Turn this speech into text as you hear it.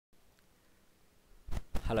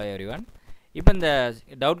Hello everyone. இப்போ இந்த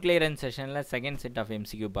doubt clearance sessionல second set of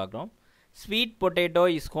MCQ பார்க்குறோம். Sweet potato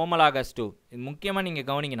is homologous to. இது முக்கியமாக நீங்கள்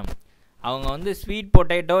கவனிக்கணும். அவங்க வந்து sweet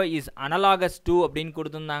potato is analogous to அப்படின்னு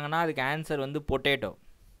கொடுத்துருந்தாங்கன்னா அதுக்கு ஆன்சர் வந்து பொட்டேட்டோ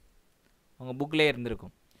அவங்க புக்லேயே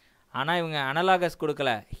இருந்திருக்கும். ஆனால் இவங்க analogous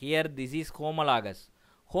கொடுக்கல. Here this is homologous.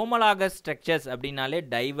 Homologous structures அப்படின்னாலே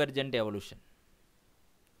divergent evolution.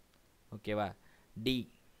 ஓகேவா? D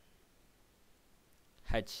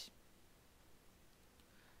H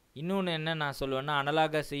இன்னொன்று என்ன நான் சொல்லுவேன்னா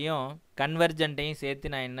அனலாகஸையும் கன்வர்ஜென்ட்டையும் சேர்த்து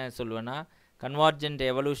நான் என்ன சொல்லுவேன்னா கன்வர்ஜென்ட்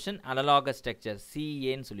எவல்யூஷன் அனலாகஸ் ஸ்ட்ரக்சர்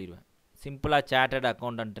சிஏன்னு சொல்லிடுவேன். சிம்பிளாக சார்ட்டர்ட்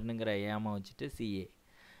அக்கௌண்டன்ட்டுங்கிற ஏமா வச்சுட்டு சிஏ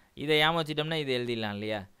இதை ஏமா வச்சிட்டோம்னா இது எழுதிடலாம்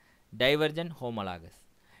இல்லையா? டைவர்ஜென்ட் ஹோமலாகஸ்.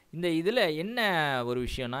 இந்த இதில் என்ன ஒரு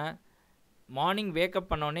விஷயம்னா மார்னிங்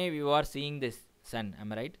வேக்கப் பண்ணோடனே we are seeing this Sun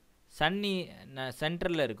I'm right. Sunny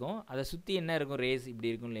சென்டரில் இருக்கும், அதை சுற்றி என்ன இருக்கும்? ரேஸ்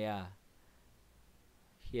இப்படி இருக்கும் இல்லையா?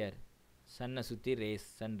 ஹியர் சன்னை சுற்றி ரேஸ்,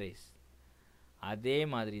 சன் ரேஸ். அதே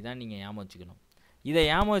மாதிரி தான் நீங்கள் ஞாபகம் வச்சுக்கணும். இதை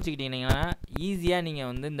ஞாபகம் வச்சுக்கிட்டீங்கன்னா ஈஸியாக நீங்கள்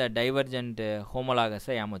வந்து இந்த டைவர்ஜென்ட்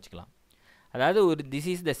ஹோமோலாகஸை ஞாபகம் வச்சுக்கலாம். அதாவது ஒரு this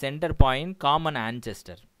is the centre point common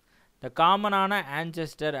ancestor. இந்த காமனான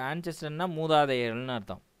ஆன்செஸ்டர்னால் மூதாதையர்கள்னு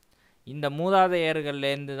அர்த்தம். இந்த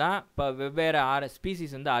மூதாதையர்கள்லேருந்து தான் இப்போ வெவ்வேறு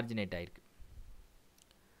ஸ்பீசிஸ் வந்து ஆரிஜினேட் ஆகிருக்கு.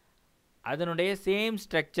 அதனுடைய சேம்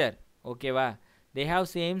ஸ்ட்ரக்சர், ஓகேவா? They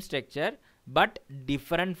have same structure but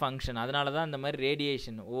different function. அதனால தான் இந்த மாதிரி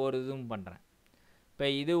ரேடியேஷன் ஒவ்வொரு இதுவும் பண்ணுறேன். இப்போ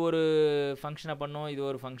இது ஒரு ஃபங்க்ஷனை பண்ணும், இது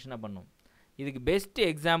ஒரு ஃபங்க்ஷனை பண்ணும். இதுக்கு பெஸ்ட்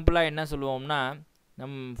எக்ஸாம்பிளாக என்ன சொல்லுவோம்னா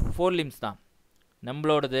ஃபோர் லிம்ஸ் தான்.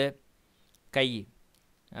 நம்மளோடது கை,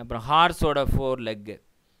 அப்புறம் ஹார்ஸோட 4 லெக்கு,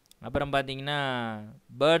 அப்புறம் பார்த்திங்கன்னா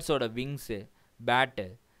பேர்ட்ஸோட விங்ஸு, பேட்டு,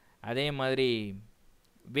 அதே மாதிரி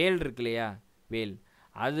வேல் இருக்கு இல்லையா? வேல்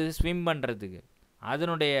அது ஸ்விம் பண்ணுறதுக்கு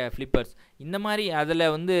அதனுடைய ஃப்ளிப்பர்ஸ். இந்த மாதிரி அதில்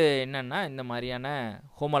வந்து என்னென்னா இந்த மாதிரியான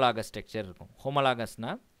ஹோமோலாகஸ் ஸ்ட்ரக்சர் இருக்கும்.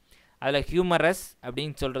 ஹோமோலாகஸ்னால் அதில் ஹியூமரஸ்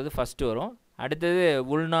அப்படின்னு சொல்கிறது ஃபஸ்ட்டு வரும். அடுத்தது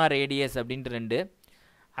உல்னா ரேடியஸ் அப்படின்ட்டு 2.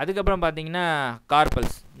 அதுக்கப்புறம் பார்த்திங்கன்னா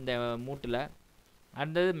கார்பல்ஸ் இந்த மூட்டில்,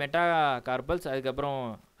 அடுத்தது மெட்டா கார்பல்ஸ், அதுக்கப்புறம்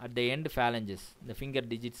அட் த எண்ட் ஃபேலஞ்சஸ், இந்த ஃபிங்கர்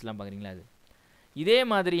டிஜிட்ஸ்லாம் பார்க்குறீங்களா? அது இதே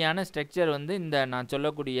மாதிரியான ஸ்ட்ரக்சர் வந்து இந்த நான்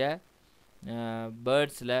சொல்லக்கூடிய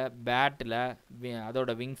பேர்ட்ஸில், பேட்டில்,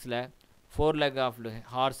 அதோட விங்ஸில், 4 லெக் ஆஃப்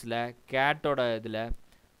ஹார்ஸில், கேட்டோட இதில்,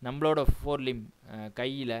 நம்மளோட 4 லிம்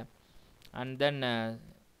கையில், அண்ட் தென்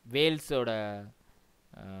வேல்ஸோட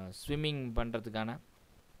ஸ்விம்மிங் பண்ணுறதுக்கான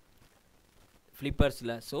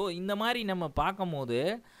ஃப்ளிப்பர்ஸில். ஸோ இந்த மாதிரி நம்ம பார்க்கும் போது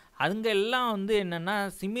அதுங்கெல்லாம் வந்து என்னென்னா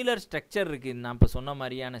சிமிலர் ஸ்ட்ரக்சர் இருக்குது, நான் இப்போ சொன்ன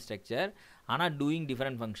மாதிரியான ஸ்ட்ரக்சர். ஆனால் டூயிங்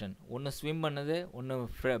டிஃப்ரெண்ட் ஃபங்க்ஷன். ஒன்று ஸ்விம் பண்ணுது, ஒன்று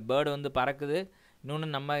பேர்டு வந்து பறக்குது, இன்னொன்று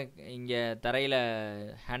நம்ம இங்கே தரையில்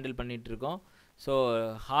ஹேண்டில் பண்ணிகிட்ருக்கோம். ஸோ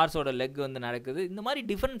ஹார்ஸோட லெக் வந்து நடக்குது. இந்த மாதிரி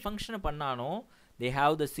டிஃப்ரெண்ட் ஃபங்க்ஷனை பண்ணாலும் they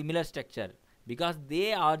have the similar structure because they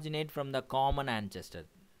originate from the common ancestor,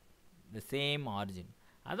 the same origin.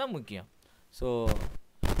 அதுதான் முக்கியம். ஸோ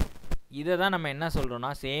இதை தான் நம்ம என்ன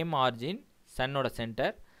சொல்கிறோன்னா சேம் ஆரிஜின், சன்னோட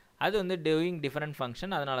சென்டர், அது வந்து டூயிங் டிஃப்ரெண்ட்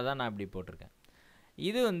ஃபங்க்ஷன். அதனால தான் நான் இப்படி போட்டிருக்கேன்.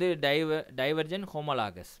 இது வந்து டைவர்ஜென்ட்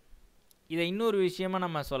ஹோமோலாகஸ். இதை இன்னொரு விஷயமாக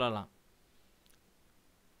நம்ம சொல்லலாம்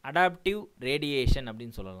அடாப்டிவ் ரேடியேஷன்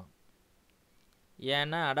அப்படின்னு சொல்லலாம்.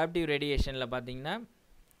 ஏன்னா அடாப்டிவ் ரேடியேஷனில் பார்த்திங்கன்னா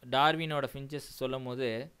டார்வினோட ஃபின்ச்சஸ் சொல்லும் போது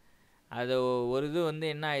அது ஒரு இது வந்து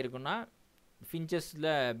என்ன ஆயிருக்குன்னா ஃபின்ச்சஸில்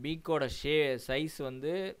பீக்கோட சைஸ்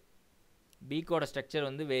வந்து பீக்கோட ஸ்ட்ரக்சர்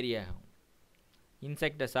வந்து வேரி ஆகும்.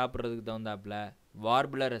 இன்செக்டை சாப்பிட்றதுக்கு தகுந்தாப்பில்,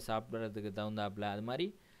 வார்புலரை சாப்பிட்றதுக்கு தகுந்தாப்பில், அது மாதிரி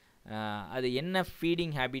அது என்ன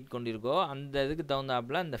ஃபீடிங் ஹேபிட் கொண்டிருக்கோ அந்த இதுக்கு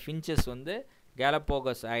தகுந்தாப்பில் அந்த ஃபின்ச்சஸ் வந்து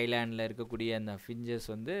கேலப்போகஸ் ஐலாண்டில் இருக்கக்கூடிய அந்த ஃபின்ச்சஸ்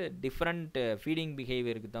வந்து டிஃப்ரெண்ட் ஃபீடிங்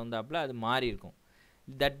பிஹேவியருக்கு தகுந்தாப்பில் அது மாறி இருக்கும்.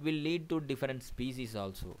 That will lead to different species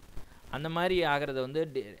also. அந்த மாதிரி ஆகிறத வந்து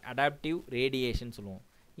அடாப்டிவ் ரேடியேஷன் சொல்லுவோம்.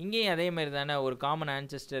 இங்கேயும் அதே மாதிரி தானே, ஒரு காமன்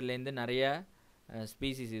ஆன்செஸ்டர்லேருந்து நிறையா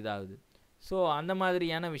ஸ்பீசிஸ் இதாகுது. ஸோ அந்த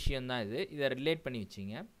மாதிரியான விஷயந்தான் இது. இதை ரிலேட் பண்ணி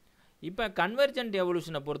வச்சிங்க. இப்போ கன்வர்ஜென்ட்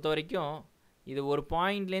எவல்யூஷனை பொறுத்த வரைக்கும் இது ஒரு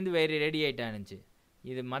பாயிண்ட்லேருந்து வேறு ரேடியேட் ஆனிச்சு.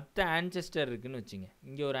 இது மற்ற ஆன்செஸ்டர் இருக்குதுன்னு வச்சுங்க.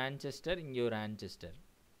 இங்கே ஒரு ஆன்செஸ்டர், இங்கே ஒரு ஆன்செஸ்டர்,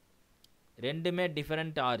 ரெண்டுமே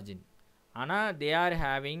டிஃப்ரெண்ட் ஆரிஜின். ஆனால் they are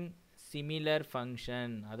having similar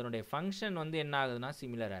function. அதனுடைய ஃபங்க்ஷன் வந்து என்ன ஆகுதுன்னா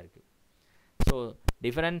சிமிலராக இருக்குது. So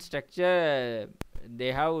different structure, they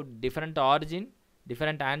have different origin,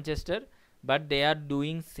 different ancestor, but they are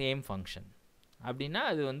doing same function. அப்படின்னா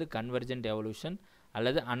அது வந்து கன்வர்ஜென்ட் எவல்யூஷன்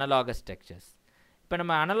அல்லது அனலாகஸ் ஸ்ட்ரக்சர்ஸ். இப்போ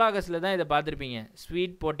நம்ம அனலாகஸில் தான் இதை பார்த்துருப்பீங்க.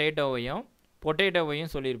 ஸ்வீட்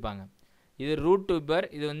பொட்டேட்டோவையும் சொல்லியிருப்பாங்க. இது ரூட் டியூபர்,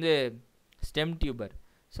 இது வந்து ஸ்டெம் டியூபர்.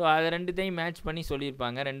 ஸோ அதை ரெண்டுத்தையும் மேட்ச் பண்ணி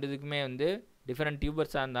சொல்லியிருப்பாங்க. ரெண்டுத்துக்குமே வந்து டிஃப்ரெண்ட்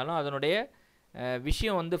டியூபர்ஸாக இருந்தாலும் அதனுடைய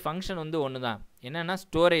விஷயம் வந்து ஃபங்க்ஷன் வந்து ஒன்று தான். என்னென்னா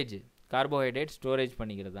ஸ்டோரேஜ், கார்போஹைட்ரேட் ஸ்டோரேஜ்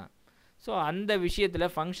பண்ணிக்கிறது தான். ஸோ அந்த விஷயத்தில்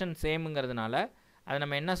ஃபங்க்ஷன் சேமுங்கிறதுனால அதை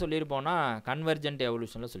நம்ம என்ன சொல்லியிருப்போம்னா கன்வர்ஜென்ட்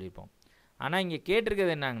எவல்யூஷனில் சொல்லியிருப்போம். ஆனால் இங்கே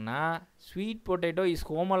கேட்டிருக்கிறது என்னங்கன்னா ஸ்வீட் பொட்டேட்டோ இஸ்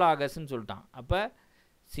ஹோமோலாகஸ்ன்னு சொல்லிட்டான். அப்போ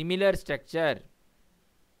சிமிலர் ஸ்ட்ரக்சர்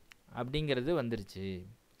அப்படிங்கிறது வந்துருச்சு.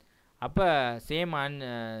 அப்போ சேம்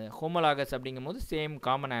ஹோமோலாகஸ் அப்படிங்கும் போது சேம்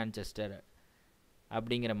காமன் ஆன்செஸ்டர்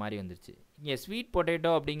அப்படிங்கிற மாதிரி வந்துருச்சு. இங்கே ஸ்வீட்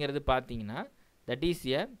பொட்டேட்டோ அப்படிங்கிறது பார்த்தீங்கன்னா that is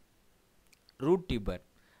a root tuber.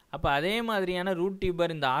 அப்போ அதே மாதிரியான ரூட்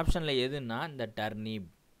டியூபர் இந்த ஆப்ஷனில் எதுன்னா இந்த turnip.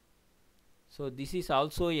 So this is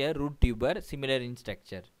also a root tuber similar in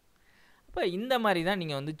structure. அப்போ இந்த மாதிரி தான்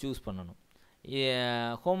நீங்கள் வந்து சூஸ் பண்ணணும்.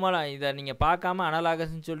 இதை நீங்கள் பார்க்காம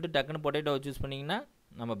அனலாகஸ்ன்னு சொல்லிட்டு டக்குன்னு பொட்டேட்டோவை சூஸ் பண்ணிங்கன்னா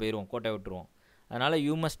நம்ம போயிடுவோம், கோட்டை விட்டுருவோம். அதனால்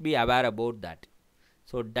you must be aware about that.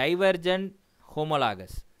 So divergent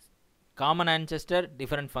homologous, common ancestor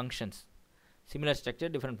different functions, similar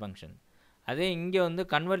structure different function. அதே இங்கே வந்து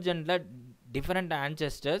கன்வர்ஜென்ட்டில் different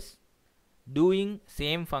ancestors doing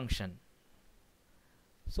same function.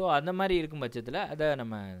 So அந்த மாதிரி இருக்கும் பட்சத்தில் அதை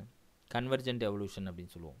நம்ம கன்வர்ஜென்ட் எவல்யூஷன்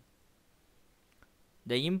அப்படின்னு சொல்லுவோம்.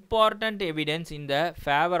 The important evidence in the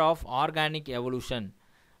favor of organic evolution.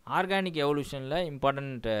 Organic evolutionல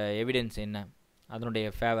important evidence என்ன அதனுடைய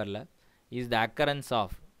ஃபேவரில் is the occurrence of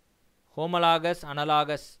homologous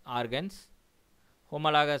analogous organs.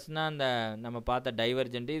 ஹோமோலாகஸ்னால் அந்த நம்ம பார்த்த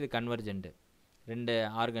டைவர்ஜென்ட்டு, இது கன்வர்ஜென்ட்டு, ரெண்டு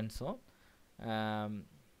ஆர்கன்ஸும்.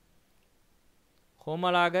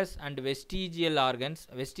 Homologous and vestigial organs.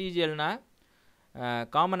 வெஸ்டீஜியல்னால்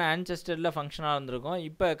common ஆன்செஸ்டரில் ஃபங்க்ஷனாக இருந்திருக்கும்.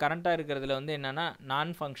 இப்போ கரண்ட்டாக இருக்கிறதுல வந்து என்னென்னா நான்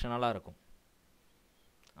ஃபங்க்ஷனலாக இருக்கும்.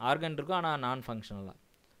 ஆர்கன் இருக்கும் ஆனால் நான் ஃபங்க்ஷனலாக.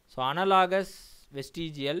 So analogous,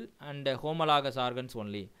 vestigial and homologous organs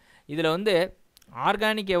only. இதில் வந்து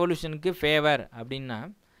ஆர்கானிக் எவல்யூஷனுக்கு ஃபேவர் அப்படின்னா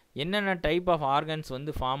என்னென்ன டைப் ஆஃப் ஆர்கன்ஸ்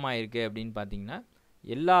வந்து ஃபார்ம் ஆகிருக்கு அப்படின்னு பார்த்தீங்கன்னா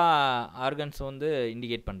எல்லா ஆர்கன்ஸும் வந்து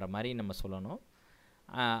இண்டிகேட் பண்ணுற மாதிரி நம்ம சொல்லணும்.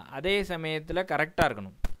 அதே சமயத்தில் கரெக்டாக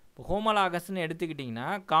இருக்கணும். இப்போ ஹோமோலாகஸ்ன்னு எடுத்துக்கிட்டிங்கன்னா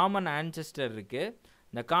காமன் ஆன்செஸ்டர் இருக்குது.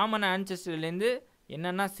 இந்த காமன் ஆன்செஸ்டர்லேருந்து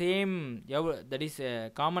என்னென்னா same that is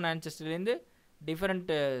common ஆன்செஸ்டர்லேருந்து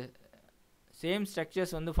different same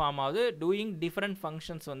structures வந்து ஃபார்ம் ஆகுது, டூயிங் டிஃப்ரெண்ட்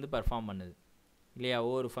ஃபங்க்ஷன்ஸ் வந்து பர்ஃபார்ம் பண்ணுது இல்லையா,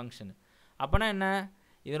 ஒவ்வொரு ஃபங்க்ஷனு. அப்போனா என்ன,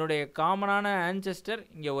 இதனுடைய காமனான ஆன்செஸ்டர்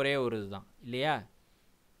இங்கே ஒரே ஒரு இதுதான் இல்லையா.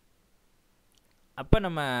 அப்போ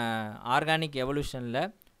நம்ம ஆர்கானிக் எவல்யூஷனில்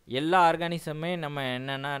எல்லா ஆர்கானிசமே நம்ம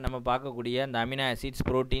என்னென்னா நம்ம பார்க்கக்கூடிய அந்த அமினோ ஆசிட்ஸ்,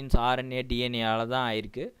 ப்ரோட்டீன்ஸ், ஆர்என்ஏ, டிஎன்ஏவால் தான்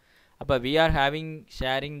ஆயிருக்கு. அப்போ we are having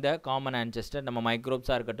sharing the common ancestor. நம்ம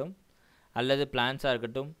மைக்ரோப்ஸாக இருக்கட்டும் அல்லது பிளான்ஸாக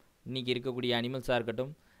இருக்கட்டும், இன்றைக்கி இருக்கக்கூடிய அனிமல்ஸாக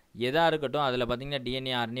இருக்கட்டும், எதாக இருக்கட்டும், அதில் பார்த்திங்கன்னா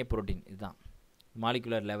டிஎன்ஏ, ஆர்என்ஏ, ப்ரோட்டீன் இதுதான்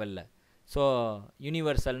மாலிகுலர் லெவலில். ஸோ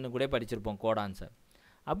யூனிவர்சல்னு கூட படிச்சிருப்போம் கோடான்ஸை.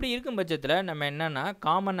 அப்படி இருக்கும் பட்சத்தில் நம்ம என்னென்னா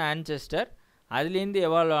காமன் ஆன்செஸ்டர் அதுலேருந்து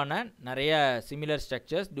எவால்வ் ஆன நிறைய similar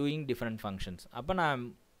structures doing different functions. அப்போ நான்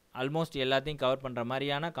ஆல்மோஸ்ட் எல்லாத்தையும் கவர் பண்ணுற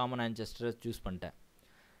மாதிரியான காமன் ஆன்செஸ்டரை சூஸ் பண்ணிட்டேன்.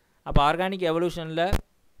 அப்போ ஆர்கானிக் எவல்யூஷனில்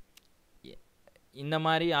இந்த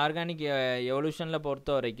மாதிரி ஆர்கானிக் எவல்யூஷனில்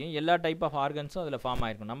பொறுத்த வரைக்கும் எல்லா டைப் ஆஃப் ஆர்கன்ஸும் அதில் ஃபார்ம்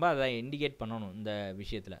ஆகிருக்கும். நம்ம அதை இண்டிகேட் பண்ணணும் இந்த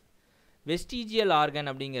விஷயத்தில். வெஸ்டீஜியல்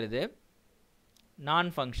ஆர்கன் அப்படிங்கிறது நான்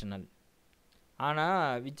ஃபங்க்ஷனல்,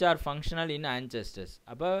 ஆனால் which are functional in ancestors.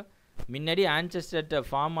 அப்போ முன்னாடி ஆன்செஸ்டர்கிட்ட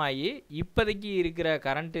ஃபார்ம் ஆகி இப்போதைக்கு இருக்கிற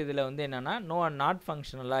கரண்ட் இதில் வந்து என்னென்னா நாட்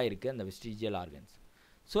ஃபங்க்ஷனலாக இருக்குது அந்த வெஸ்டீஜியல் ஆர்கன்ஸ்.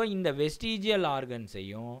 ஸோ இந்த வெஸ்டீஜியல்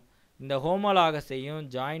ஆர்கன்ஸையும் இந்த ஹோமோலாகஸையும்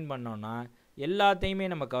ஜாயின் பண்ணோன்னா எல்லாத்தையுமே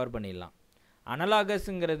நம்ம கவர் பண்ணிடலாம்.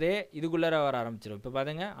 அனலாகஸுங்கிறதே இதுக்குள்ளே வர ஆரம்பிச்சிடும். இப்போ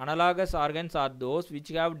பாருங்க, analogous organs are those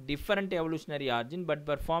which have different evolutionary origin but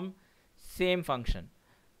perform same function.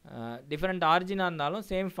 Different ஆர்ஜினாக இருந்தாலும்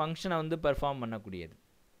சேம் ஃபங்க்ஷனை வந்து பெர்ஃபார்ம் பண்ணக்கூடியது.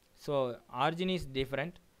 So origin is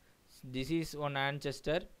different. This is one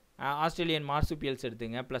ancestor. Australian marsupials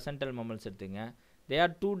எடுத்துங்க, பிளசன்டல் மம்மல்ஸ் எடுத்துங்க. They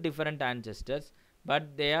are two different ancestors but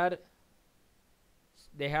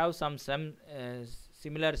they have some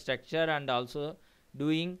similar structure and also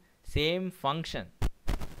doing same function.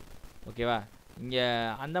 ஓகேவா, இங்கே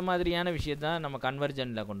அந்த மாதிரியான விஷயத்தான் நம்ம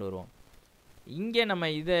கன்வர்ஜென்ட்டில் கொண்டு வருவோம். இங்கே நம்ம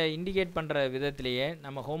இதை இண்டிகேட் பண்ணுற விதத்திலேயே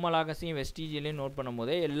நம்ம ஹோமோலாகஸையும் வெஸ்டீஜியலையும் நோட் பண்ணும்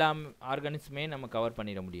போதே எல்லா ஆர்கனிஸுமே நம்ம கவர்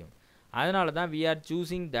பண்ணிட முடியும். அதனால தான் we are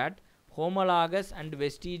choosing that homologous and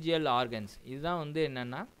vestigial organs. இதுதான் வந்து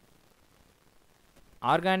என்னென்னா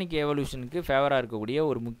ஆர்கானிக் எவல்யூஷனுக்கு ஃபேவராக இருக்கக்கூடிய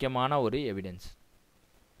ஒரு முக்கியமான ஒரு evidence.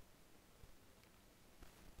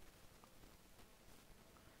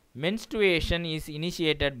 menstruation is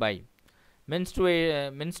initiated by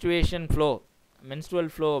menstruation flow. menstrual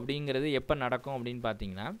flow அப்படிங்கிறது எப்போ நடக்கும் அப்படின்னு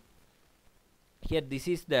பார்த்தீங்கன்னா, here this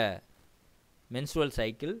is the menstrual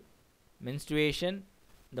cycle. menstruation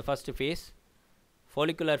the first phase,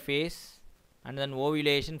 follicular phase and then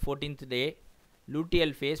ovulation 14th day,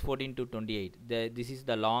 luteal phase 14 to 28. this is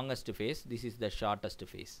the longest phase, this is the shortest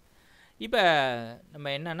phase. இப்போ நம்ம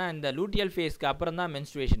என்னென்னா இந்த luteal ஃபேஸ்க்கு அப்புறம் தான்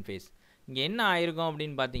menstruation phase. இங்கே என்ன ஆயிருக்கும்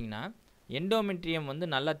அப்படின்னு பார்த்தீங்கன்னா, எண்டோமெட்ரியம் வந்து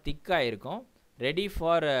நல்லா திக்காக இருக்கும், ready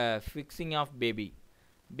for fixing of baby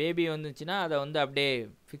வந்துச்சுன்னா அதை வந்து அப்படியே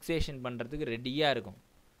ஃபிக்ஸேஷன் பண்ணுறதுக்கு ரெடியாக இருக்கும்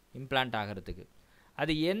இம்ப்ளான்ட் ஆகிறதுக்கு.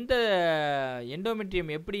 அது எந்த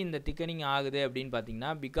எண்டோமெட்ரியம் எப்படி இந்த திக்கனிங் ஆகுது அப்படின்னு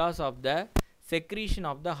பார்த்தீங்கன்னா, because of the secretion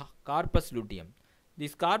of the corpus luteum.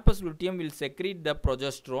 This corpus luteum will secrete the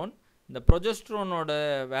progesterone. இந்த ப்ரொஜெஸ்ட்ரோனோட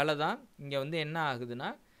வேலை தான் இங்கே வந்து என்ன ஆகுதுன்னா,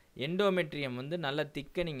 எண்டோமெட்ரியம் வந்து நல்ல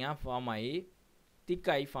திக்காகி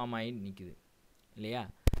ஃபார்ம் ஆகி நிற்குது இல்லையா.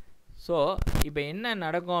 ஸோ இப்போ என்ன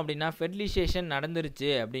நடக்கும் அப்படின்னா, ஃபெர்டிலைசேஷன் நடந்துருச்சு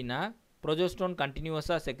அப்படின்னா ப்ரொஜெஸ்ட்ரோன்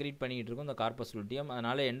கண்டினியூஸாக செக்ரீட் பண்ணிகிட்டு இருக்கும் இந்த கார்பஸ் லூட்டியம்.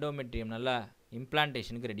 அதனால் எண்டோமெட்ரியம் நல்லா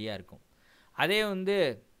இம்ப்ளான்டேஷனுக்கு ரெடியாக இருக்கும். அதே வந்து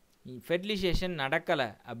ஃபெர்டிலைசேஷன் நடக்கலை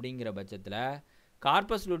அப்படிங்கிற பட்சத்தில்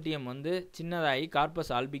கார்பஸ் லூட்டியம் வந்து சின்னதாகி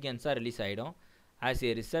கார்பஸ் ஆல்பிகன்ஸாக ரிலீஸ் ஆகிடும். ஆஸ்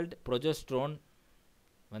ஏ ரிசல்ட் ப்ரொஜெஸ்ட்ரோன்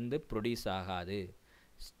வந்து ப்ரொடியூஸ் ஆகாது,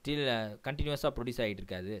 ஸ்டில் கண்டினியூஸாக ப்ரொடியூஸ் ஆகிட்டு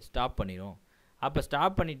இருக்காது, ஸ்டாப் பண்ணிடும். அப்போ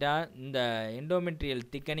ஸ்டாப் பண்ணிட்டா இந்த எண்டோமெட்ரியல்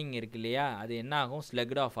திக்கனிங் இருக்கு இல்லையா, அது என்ன ஆகும்,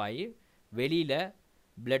 ஸ்லெக்ட் ஆஃப் ஆகி வெளியில்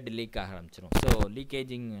பிளட் லீக் ஆக ஆரம்பிச்சிடும். ஸோ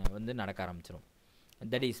லீக்கேஜிங் வந்து நடக்க ஆரம்பிச்சிடும்.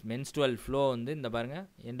 தட் இஸ் மென்ஸ்ட்ருவல் ஃப்ளோ வந்து இந்த பாருங்கள்,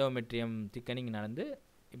 எண்டோமெட்ரியம் திக்கனிங் நடந்து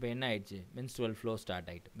இப்போ என்ன ஆயிடுச்சு, மென்ஸ்ட்ருவல் ஃப்ளோ ஸ்டார்ட்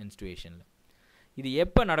ஆகிட்டு மென்ஸ்ட்ருவேஷனில். இது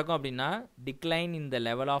எப்போ நடக்கும் அப்படின்னா, decline in the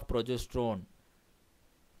level of progesterone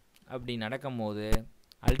அப்படி நடக்கும் போது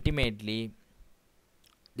ultimately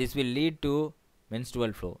this will lead to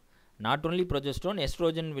menstrual flow. Not only progesterone,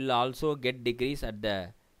 estrogen will also get decrease at the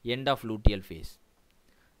end of luteal phase.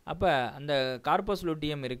 அப்போ அந்த கார்பஸ்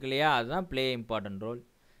லூட்டியம் இருக்கு இல்லையா, அதுதான் ப்ளே இம்பார்ட்டன்ட் ரோல்.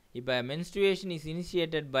 இப்போ menstruation is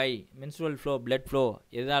initiated by menstrual flow, blood flow.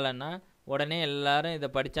 எதாலன்னா உடனே எல்லோரும் இதை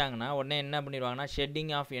படித்தாங்கன்னா உடனே என்ன பண்ணிடுவாங்கன்னா,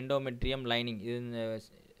 ஷெட்டிங் ஆஃப் எண்டோமெட்ரியம் லைனிங். இது இந்த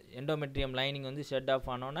எண்டோமெட்ரியம் லைனிங் வந்து ஷெட் ஆஃப்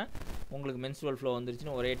ஆனோன்னா உங்களுக்கு மென்ஸ்ட்ருவல் ஃப்ளோ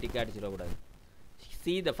வந்துருச்சுன்னு ஒரே tick அடிச்சிடக்கூடாது.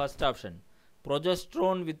 See the first option,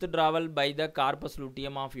 progesterone withdrawal by the corpus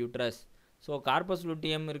luteum of uterus. So corpus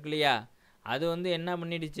luteum இருக்கு இல்லையா, அது வந்து என்ன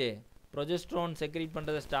பண்ணிடுச்சு, ப்ரொஜெஸ்ட்ரோன் செக்ரீட்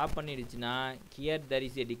பண்ணுறதை stop பண்ணிடுச்சுன்னா here there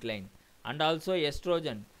is a decline. And also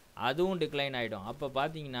oestrogen அதுவும் டிக்ளைன் ஆகிடும். அப்போ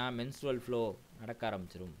பார்த்தீங்கன்னா மென்ஸ்ட்ருவல் ஃப்ளோ நடக்க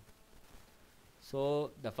ஆரம்பிச்சிடும். So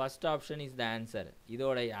the first option is the answer.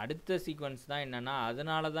 இதோட அடுத்த சீக்வன்ஸ் தான் என்னென்னா,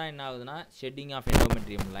 அதனால தான் என்ன ஆகுதுன்னா ஷெட்டிங் ஆஃப்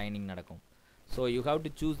எண்டோமெட்ரியம் லைனிங் நடக்கும். So you have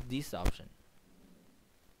to choose this option.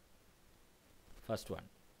 First one.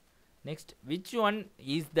 Next, which one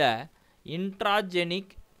is the intragenic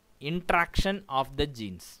interaction of the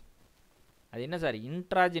genes? அது என்ன சார்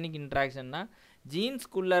இன்ட்ராஜெனிக் இன்ட்ராக்ஷன்னா,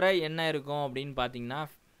 ஜீன்ஸ்குள்ளர என்ன இருக்கும் அப்படின்னு பார்த்தீங்கன்னா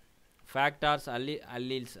ஃபேக்டார்ஸ்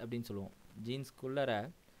அல்லீல்ஸ் அப்படின்னு சொல்லுவோம். ஜீன்ஸ்குள்ளர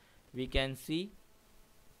we can see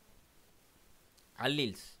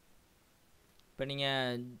அல்லீல்ஸ். இப்போ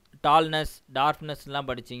நீங்கள் டால்னஸ்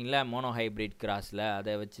டார்க்னஸ்லாம் படிச்சிங்களா மோனோஹைப்ரிட் கிராஸில்,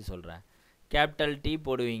 அதை வச்சு சொல்கிறேன். கேபிட்டல் டி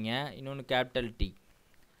போடுவீங்க, இன்னொன்று கேபிட்டல் டி.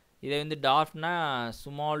 இதை வந்து டார்ஃப்னா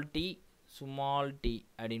ஸ்மால் டி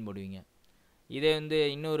அப்படின்னு போடுவீங்க. இதே வந்து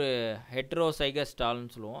இன்னொரு ஹெட்ரோசைகஸ்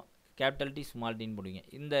டால்னு சொல்லுவோம், கேபிட்டல் டி ஸ்மால் டின்னு போடுவீங்க.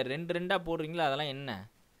 இந்த ரெண்டாக போடுறீங்களா, அதெல்லாம் என்ன,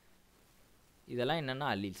 இதெல்லாம் என்னென்னா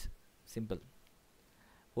அல்லீல்ஸ். சிம்பிள்.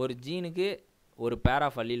 ஒரு ஜீனுக்கு ஒரு பேர்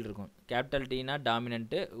ஆஃப் அல்லீல் இருக்கும். கேபிட்டல் டினா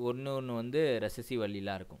டாமினன்ட்டு, ஒன்று வந்து ரெசசிவ்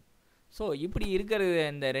அல்லீலாக இருக்கும். ஸோ இப்படி இருக்கிறது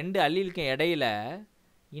இந்த ரெண்டு அல்லீலுக்கு இடையில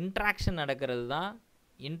இன்ட்ராக்ஷன் நடக்கிறது தான்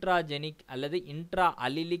இன்ட்ராஜெனிக் அல்லது இன்ட்ரா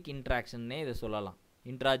அலிலிக் இன்ட்ராக்ஷன்னே இதை சொல்லலாம்.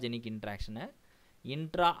 இன்ட்ராஜெனிக் இன்ட்ராக்ஷனை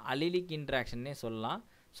இன்ட்ரா அலிலிக் இன்ட்ராக்ஷன்னே சொல்லலாம்.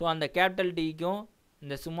 ஸோ அந்த கேபிட்டல் டிக்கும்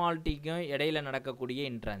இந்த ஸ்மால் டிக்கும் இடையில் நடக்கக்கூடிய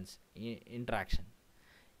இன்ட்ராக்ஷன்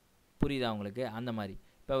புரியுதா உங்களுக்கு? அந்த மாதிரி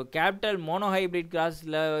இப்போ கேபிட்டல் மோனோஹைப்ரிட்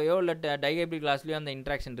கிளாஸ்லையோ இல்லை டைஹைப்ரிட் கிளாஸ்லையோ அந்த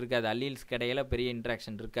இன்ட்ராக்ஷன் இருக்காது. அல்லீல்ஸ்க்கு இடையில் பெரிய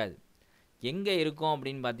இன்ட்ராக்ஷன் இருக்காது. எங்கே இருக்கும்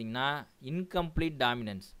அப்படின்னு பார்த்தீங்கன்னா இன்கம்ப்ளீட்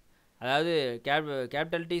டாமினன்ஸ். அதாவது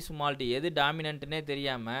கேபிட்டல் டி ஸ்மால் டி எது டாமினன்ட்னே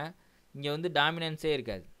தெரியாமல் இங்கே வந்து டாமினன்ஸே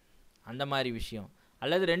இருக்காது, அந்த மாதிரி விஷயம்.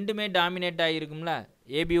 அல்லது ரெண்டுமே dominate ஆகிருக்கும்ல,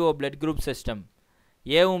 ABO blood group system,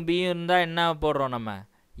 ஏவும் பியும் இருந்தால் என்ன போடுறோம், நம்ம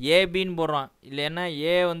ஏபின்னு போடுறோம். இல்லைன்னா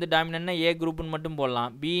ஏ வந்து டாமினன்ட்னா ஏ குரூப்னு மட்டும்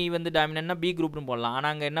போடலாம், பி வந்து டாமினன்ட்னா பி குரூப்னு போடலாம்.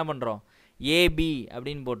 ஆனால் அங்கே என்ன பண்ணுறோம், ஏபி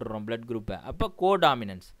அப்படின்னு போட்டுடுறோம் பிளட் குரூப்பை. அப்போ கோ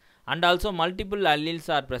dominance. And also multiple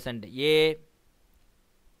alleles are present. ஏ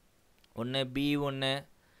ஒன்று, பி ஒன்று,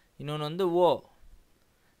 இன்னொன்று வந்து ஓ.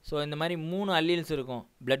 ஸோ இந்த மாதிரி 3 அல்லீல்ஸ் இருக்கும்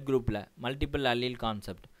பிளட் குரூப்பில். Multiple allele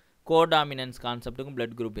concept, codominance கான்செப்ட்டுக்கும்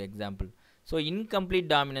blood group example. So incomplete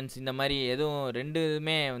dominance இந்த மாதிரி எதுவும்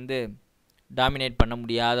ரெண்டுமே வந்து டாமினேட் பண்ண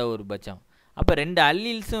முடியாத ஒரு பட்சம். அப்போ 2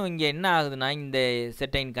 அல்லீல்ஸும் இங்கே என்ன ஆகுதுன்னா, இந்த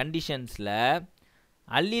செர்டைன் கண்டிஷன்ஸில்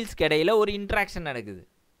அல்லீல்ஸ்க்கு இடையில் ஒரு இன்ட்ராக்ஷன் நடக்குது.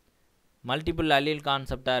 மல்டிபிள் அல்லீல்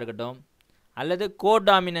கான்செப்டாக இருக்கட்டும் அல்லது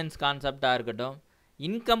கோடாமினன்ஸ் கான்செப்டாக இருக்கட்டும்,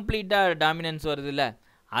 இன்கம்ப்ளீட்டாக டாமினன்ஸ் வருதுல்ல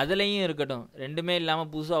அதுலேயும் இருக்கட்டும், ரெண்டுமே இல்லாமல்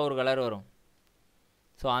புதுசாக ஒரு கலர் வரும்.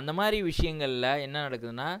 ஸோ அந்த மாதிரி விஷயங்களில் என்ன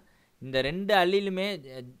நடக்குதுன்னா, இந்த 2 அல்லீலுமே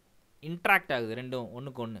இன்ட்ராக்ட் ஆகுது, ரெண்டும்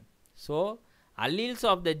ஒன்றுக்கு ஒன்று. So alleles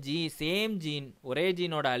of the same gene, ஒரே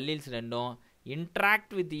ஜீனோட அல்லீல்ஸ் ரெண்டும்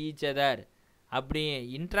இன்ட்ராக்ட் வித் ஈச் அதர், அப்படி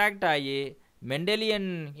இன்ட்ராக்ட் ஆகி மெண்டலியன்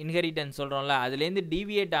இன்ஹெரிட்டன்ஸ் சொல்கிறோம்ல, அதுலேருந்து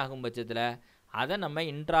டீவியேட் ஆகும் பட்சத்தில் அதை நம்ம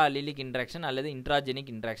இன்ட்ரா அல்லீலிக் இன்ட்ராக்ஷன் அல்லது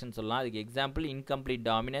இன்ட்ராஜெனிக் இன்ட்ராக்ஷன் சொல்லலாம். அதுக்கு எக்ஸாம்பிள் இன்கம்ப்ளீட்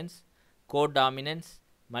டாமினன்ஸ், கோ டாமினன்ஸ்,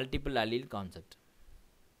 மல்டிபிள் அல்லீல் கான்செப்ட்.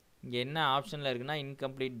 இங்கே என்ன ஆப்ஷனில் இருக்குன்னா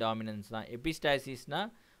இன்கம்ப்ளீட் டாமினன்ஸ் தான். எபிஸ்டாசிஸ்னால்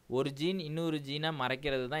ஒரு ஜீன் இன்னொரு ஜீனை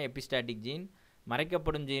மறைக்கிறது தான் எபிஸ்டாட்டிக் ஜீன்.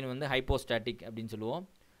 மறைக்கப்படும் ஜீன் வந்து ஹைப்போஸ்டாட்டிக் அப்படின்னு சொல்லுவோம்.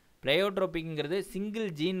 ப்ளையோட்ரோபிக்ங்கிறது சிங்கிள்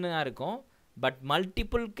ஜீனாக இருக்கும், பட்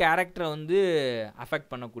மல்டிபிள் கேரக்டரை வந்து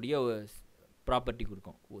அஃபெக்ட் பண்ணக்கூடிய ப்ராப்பர்ட்டி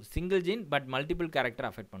கொடுக்கும். Single gene but multiple character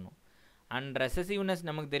affect பண்ணும். அண்ட் ரெசசிவ்னஸ்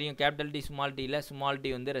நமக்கு தெரியும், கேபிட்டல் டி ஸ்மால் டியில் ஸ்மால் டி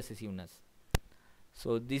வந்து ரெசசிவ்னஸ். So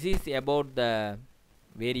this is about the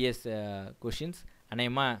various questions.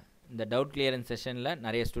 அநேகமாக இந்த டவுட் கிளியரன்ஸ் செஷனில்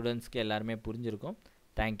நிறைய ஸ்டூடெண்ட்ஸ்க்கு எல்லாருமே புரிஞ்சிருக்கும்.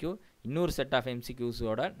 தேங்க்யூ. இன்னொரு செட் ஆஃப்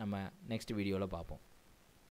எம்சிக்யூஸோட நம்ம நெக்ஸ்ட் வீடியோவில் பார்ப்போம்.